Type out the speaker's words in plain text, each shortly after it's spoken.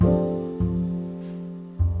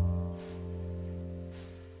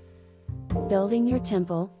Building Your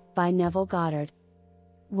Temple, by Neville Goddard.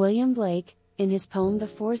 William Blake, in his poem The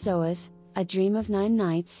Four Zoas, A Dream of Nine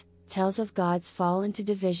Nights, tells of God's fall into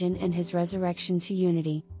division and his resurrection to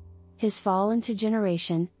unity. His fall into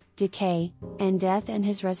generation, decay, and death, and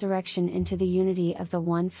his resurrection into the unity of the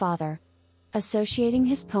one Father. Associating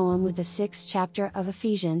his poem with the 6th chapter of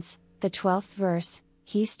Ephesians, the 12th verse,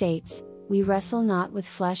 he states, "We wrestle not with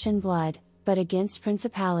flesh and blood, but against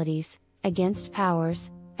principalities, against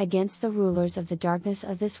powers, against the rulers of the darkness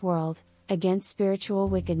of this world, against spiritual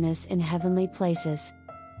wickedness in heavenly places."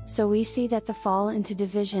 So we see that the fall into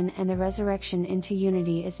division and the resurrection into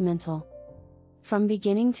unity is mental. From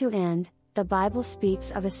beginning to end, the Bible speaks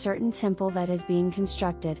of a certain temple that is being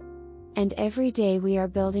constructed. And every day we are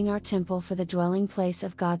building our temple for the dwelling place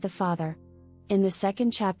of God the Father. In the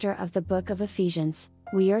 2nd chapter of the book of Ephesians,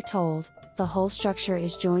 we are told, the whole structure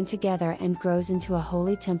is joined together and grows into a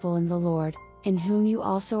holy temple in the Lord, in whom you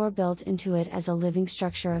also are built into it as a living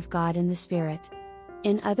structure of God in the Spirit.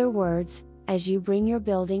 In other words, as you bring your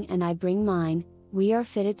building and I bring mine, we are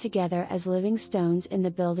fitted together as living stones in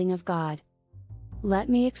the building of God. Let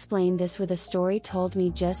me explain this with a story told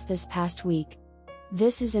me just this past week.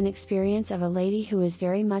 This is an experience of a lady who is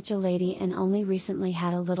very much a lady and only recently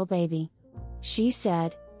had a little baby. She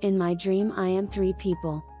said, "In my dream I am 3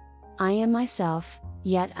 people. I am myself,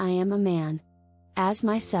 yet I am a man. As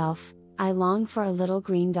myself, I long for a little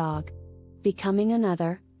green dog. Becoming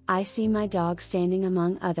another, I see my dog standing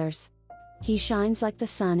among others. He shines like the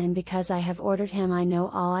sun, and because I have ordered him, I know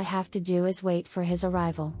all I have to do is wait for his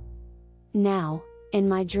arrival. Now, in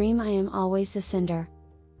my dream I am always the sender.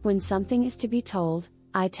 When something is to be told,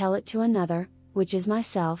 I tell it to another, which is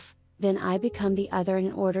myself, then I become the other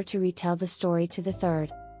in order to retell the story to the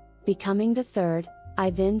third. Becoming the third,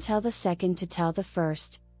 I then tell the second to tell the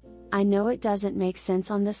first. I know it doesn't make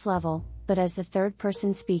sense on this level, but as the third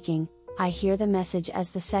person speaking, I hear the message as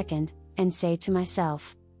the second, and say to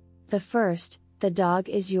myself, 'The first, the dog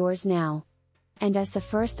is yours now.' And as the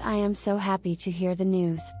first, I am so happy to hear the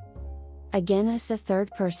news. Again, as the third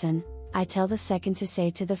person, I tell the second to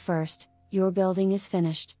say to the first, 'Your building is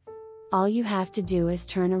finished. All you have to do is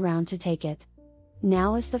turn around to take it.'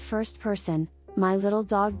 Now as the first person, my little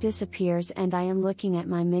dog disappears and I am looking at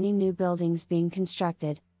my many new buildings being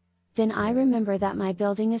constructed. Then I remember that my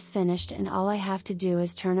building is finished and all I have to do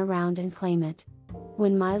is turn around and claim it.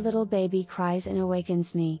 When my little baby cries and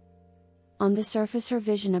awakens me. On the surface her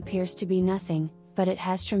vision appears to be nothing, but it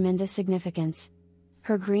has tremendous significance.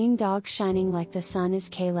 Her green dog shining like the sun is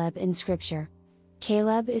Caleb in Scripture.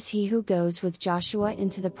 Caleb is he who goes with Joshua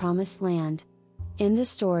into the promised land. In the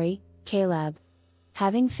story, Caleb,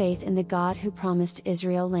 having faith in the God who promised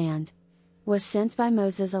Israel land, was sent by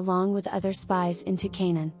Moses along with other spies into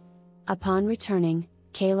Canaan. Upon returning,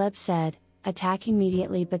 Caleb said, "Attack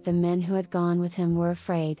immediately," but the men who had gone with him were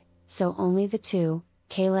afraid, so only the 2,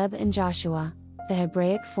 Caleb and Joshua, the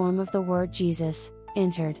Hebraic form of the word Jesus,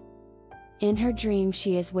 entered. In her dream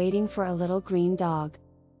she is waiting for a little green dog.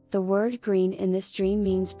 The word green in this dream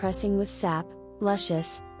means pressing with sap,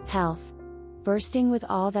 luscious, health. Bursting with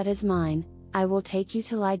all that is mine, I will take you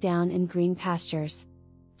to lie down in green pastures.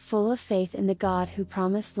 Full of faith in the God who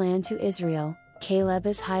promised land to Israel, Caleb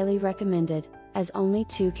is highly recommended, as only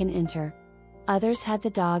 2 can enter. Others had the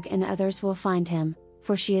dog and others will find him,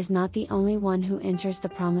 for she is not the only one who enters the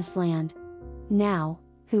promised land. Now,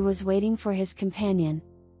 who was waiting for his companion?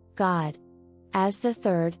 God. As the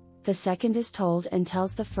third, the second is told and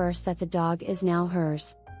tells the first that the dog is now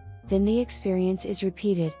hers. Then the experience is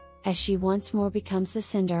repeated, as she once more becomes the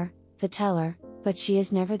sender, the teller, but she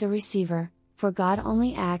is never the receiver, for God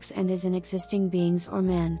only acts and is in existing beings or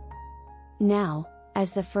men. Now,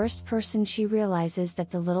 as the first person she realizes that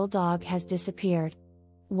the little dog has disappeared.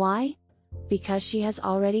 Why? Because she has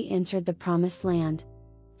already entered the promised land.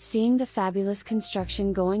 Seeing the fabulous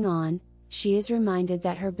construction going on, she is reminded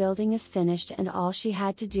that her building is finished and all she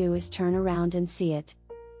had to do is turn around and see it.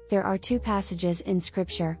 There are 2 passages in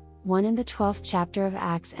Scripture, one in the 12th chapter of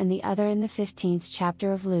Acts and the other in the 15th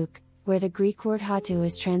chapter of Luke, where the Greek word hatu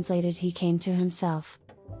is translated "he came to himself."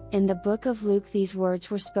 In the book of Luke these words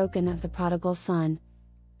were spoken of the prodigal son.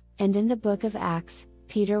 And in the book of Acts,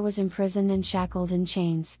 Peter was imprisoned and shackled in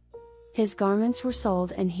chains. His garments were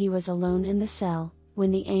sold and he was alone in the cell,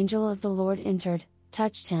 when the angel of the Lord entered,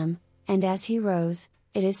 touched him, and as he rose,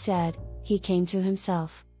 it is said, he came to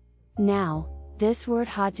himself. Now, this word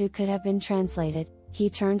hatu could have been translated, he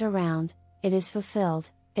turned around, it is fulfilled,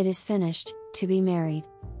 it is finished, to be married.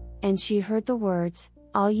 And she heard the words,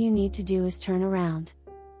 all you need to do is turn around.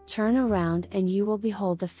 Turn around and you will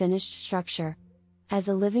behold the finished structure. As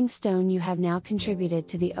a living stone you have now contributed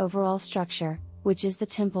to the overall structure, which is the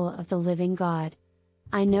temple of the living God.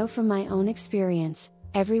 I know from my own experience,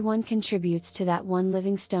 everyone contributes to that one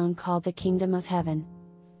living stone called the kingdom of heaven.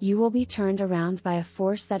 You will be turned around by a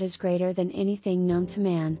force that is greater than anything known to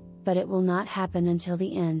man, but it will not happen until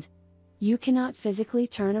the end. You cannot physically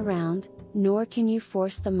turn around, nor can you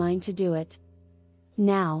force the mind to do it.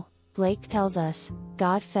 Now, Blake tells us,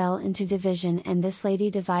 God fell into division and this lady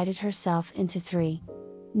divided herself into three.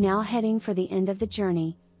 Now heading for the end of the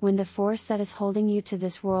journey, when the force that is holding you to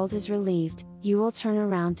this world is relieved, you will turn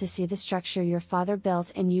around to see the structure your father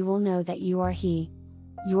built and you will know that you are he.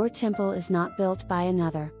 Your temple is not built by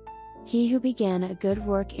another. He who began a good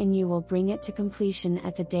work in you will bring it to completion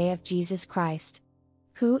at the day of Jesus Christ.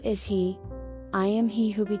 Who is he? I am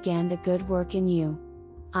he who began the good work in you.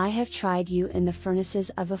 I have tried you in the furnaces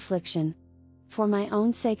of affliction. For my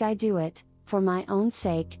own sake I do it, for my own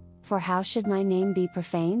sake, for how should my name be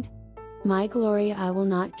profaned? My glory I will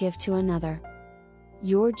not give to another.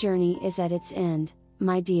 Your journey is at its end,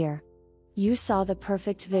 my dear. You saw the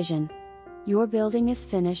perfect vision. Your building is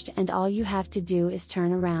finished and all you have to do is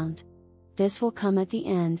turn around. This will come at the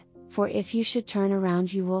end, for if you should turn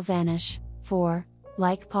around you will vanish, for,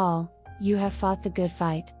 like Paul, you have fought the good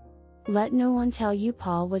fight. Let no one tell you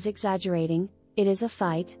Paul was exaggerating, it is a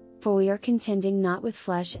fight, for we are contending not with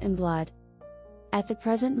flesh and blood. At the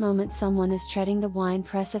present moment someone is treading the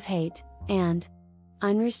winepress of hate, and,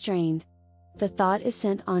 unrestrained, the thought is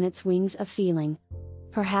sent on its wings of feeling.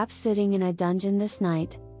 Perhaps sitting in a dungeon this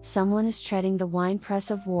night, someone is treading the winepress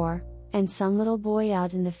of war, and some little boy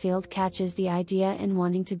out in the field catches the idea and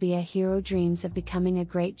wanting to be a hero dreams of becoming a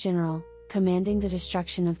great general, commanding the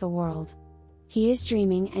destruction of the world. He is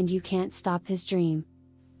dreaming and you can't stop his dream.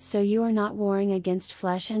 So you are not warring against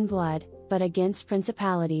flesh and blood, but against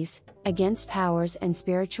principalities, against powers and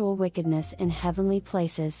spiritual wickedness in heavenly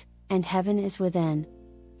places, and heaven is within.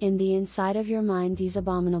 In the inside of your mind these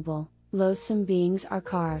abominable, loathsome beings are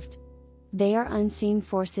carved. They are unseen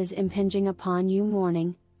forces impinging upon you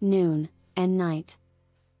morning, noon, and night.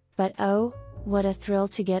 But oh, what a thrill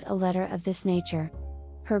to get a letter of this nature.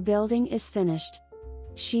 Her building is finished.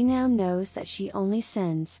 She now knows that she only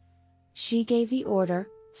sins. She gave the order,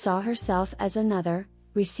 saw herself as another,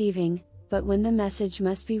 receiving, but when the message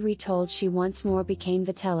must be retold she once more became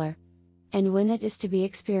the teller. And when it is to be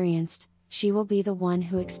experienced, she will be the one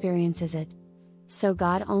who experiences it. So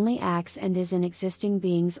God only acts and is in existing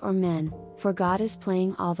beings or men, for God is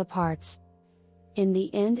playing all the parts. In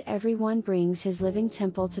the end everyone brings his living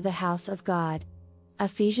temple to the house of God.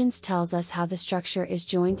 Ephesians tells us how the structure is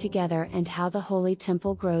joined together and how the holy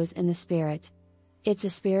temple grows in the Spirit. It's a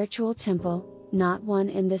spiritual temple, not one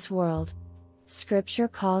in this world. Scripture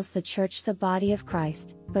calls the church the body of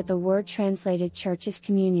Christ, but the word translated church is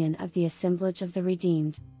communion of the assemblage of the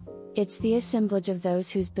redeemed. It's the assemblage of those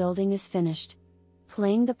whose building is finished.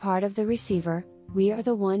 Playing the part of the receiver, we are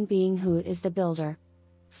the one being who is the builder.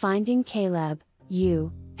 Finding Caleb,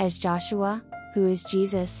 you, as Joshua, who is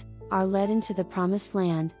Jesus, are led into the promised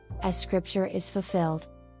land, as Scripture is fulfilled.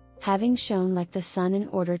 Having shone like the sun in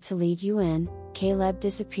order to lead you in, Caleb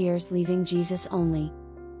disappears leaving Jesus only.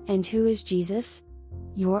 And who is Jesus?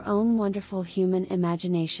 Your own wonderful human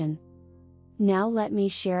imagination. Now let me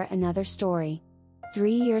share another story.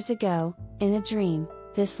 3 years ago, in a dream,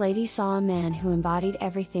 this lady saw a man who embodied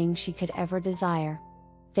everything she could ever desire.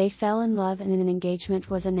 They fell in love and an engagement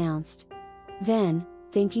was announced. Then,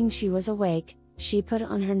 thinking she was awake, she put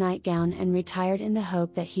on her nightgown and retired in the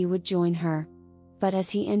hope that he would join her. But as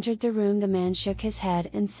he entered the room the man shook his head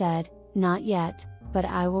and said, "Not yet, but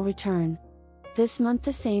I will return." This month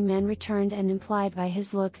the same man returned and implied by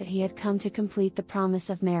his look that he had come to complete the promise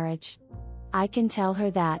of marriage. I can tell her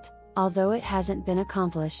that, although it hasn't been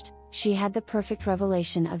accomplished, she had the perfect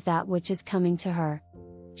revelation of that which is coming to her.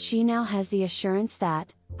 She now has the assurance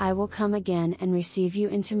that, I will come again and receive you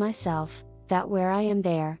into myself, that where I am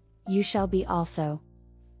there, you shall be also.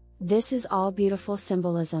 This is all beautiful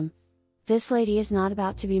symbolism. This lady is not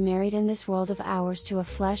about to be married in this world of ours to a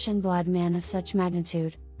flesh and blood man of such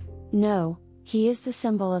magnitude. No, he is the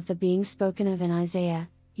symbol of the being spoken of in Isaiah,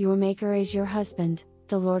 your Maker is your husband,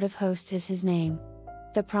 the Lord of hosts is his name.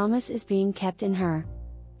 The promise is being kept in her.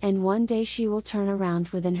 And one day she will turn around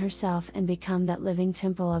within herself and become that living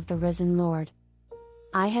temple of the risen Lord.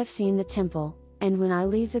 I have seen the temple, and when I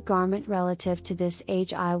leave the garment relative to this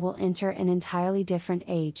age I will enter an entirely different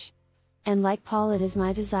age. And like Paul it is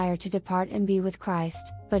my desire to depart and be with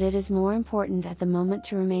Christ, but it is more important at the moment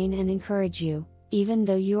to remain and encourage you, even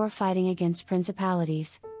though you are fighting against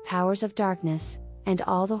principalities, powers of darkness, and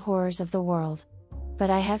all the horrors of the world. But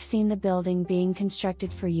I have seen the building being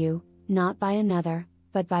constructed for you, not by another,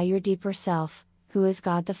 but by your deeper self, who is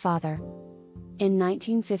God the Father. In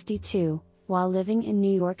 1952, while living in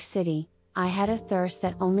New York City, I had a thirst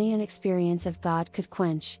that only an experience of God could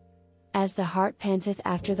quench. As the hart panteth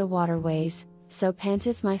after the waterways, so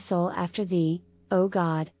panteth my soul after thee, O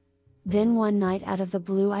God. Then one night out of the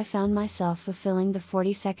blue I found myself fulfilling the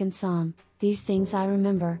 42nd Psalm, these things I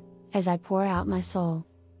remember, as I pour out my soul.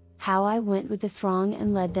 How I went with the throng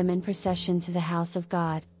and led them in procession to the house of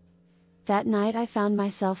God. That night I found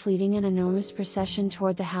myself leading an enormous procession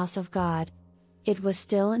toward the house of God. It was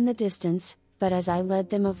still in the distance, but as I led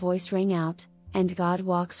them a voice rang out, and God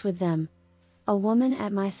walks with them. A woman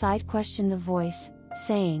at my side questioned the voice,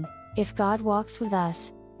 saying, If God walks with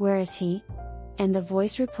us, where is He? And the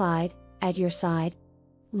voice replied, At your side.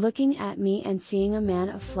 Looking at me and seeing a man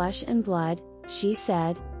of flesh and blood, she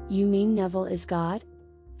said, You mean Neville is God?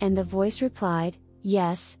 And the voice replied,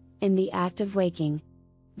 Yes, in the act of waking.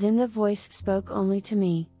 Then the voice spoke only to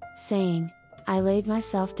me, saying, I laid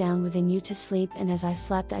myself down within you to sleep, and as I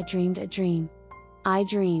slept I dreamed a dream. I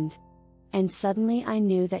dreamed. And suddenly I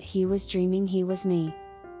knew that he was dreaming he was me.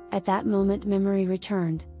 At that moment memory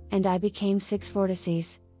returned, and I became 6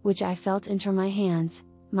 vortices, which I felt enter my hands,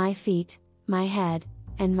 my feet, my head,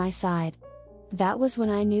 and my side. That was when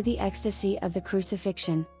I knew the ecstasy of the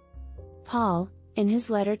crucifixion. Paul, in his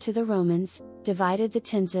letter to the Romans, divided the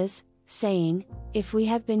tenses, saying, If we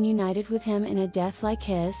have been united with him in a death like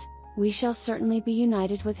his, we shall certainly be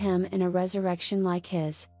united with him in a resurrection like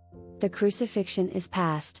his. The crucifixion is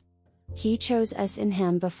past. He chose us in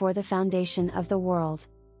him before the foundation of the world.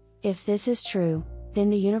 If this is true, then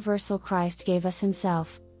the universal Christ gave us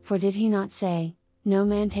himself, for did he not say, No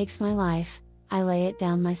man takes my life, I lay it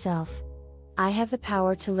down myself. I have the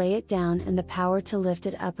power to lay it down and the power to lift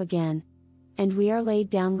it up again. And we are laid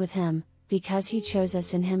down with him, because he chose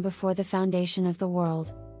us in him before the foundation of the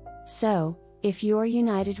world. So, if you are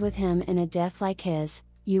united with him in a death like his,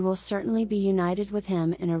 you will certainly be united with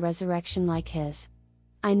him in a resurrection like his.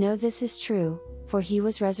 I know this is true, for he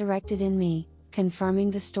was resurrected in me,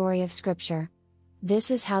 confirming the story of Scripture.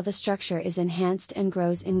 This is how the structure is enhanced and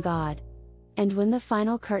grows in God. And when the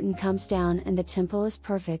final curtain comes down and the temple is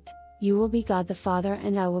perfect, you will be God the Father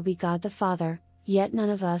and I will be God the Father, yet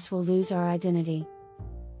none of us will lose our identity.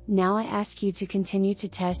 Now I ask you to continue to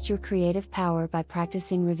test your creative power by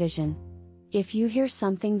practicing revision. If you hear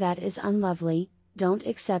something that is unlovely, don't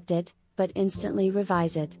accept it, but instantly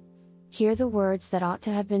revise it. Hear the words that ought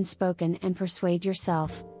to have been spoken and persuade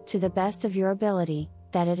yourself, to the best of your ability,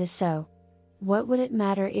 that it is so. What would it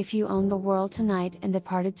matter if you owned the world tonight and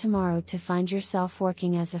departed tomorrow to find yourself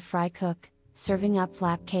working as a fry cook, serving up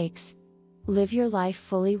flap cakes? Live your life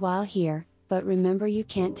fully while here, but remember you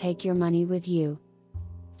can't take your money with you.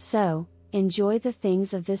 So, enjoy the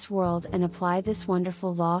things of this world and apply this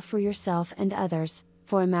wonderful law for yourself and others,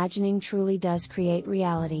 for imagining truly does create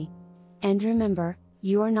reality. And remember,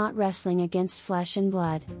 you are not wrestling against flesh and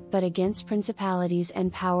blood, but against principalities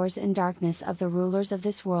and powers in darkness of the rulers of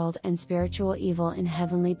this world and spiritual evil in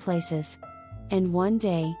heavenly places. And one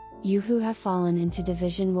day, you who have fallen into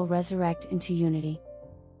division will resurrect into unity.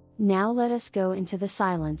 Now let us go into the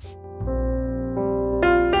silence.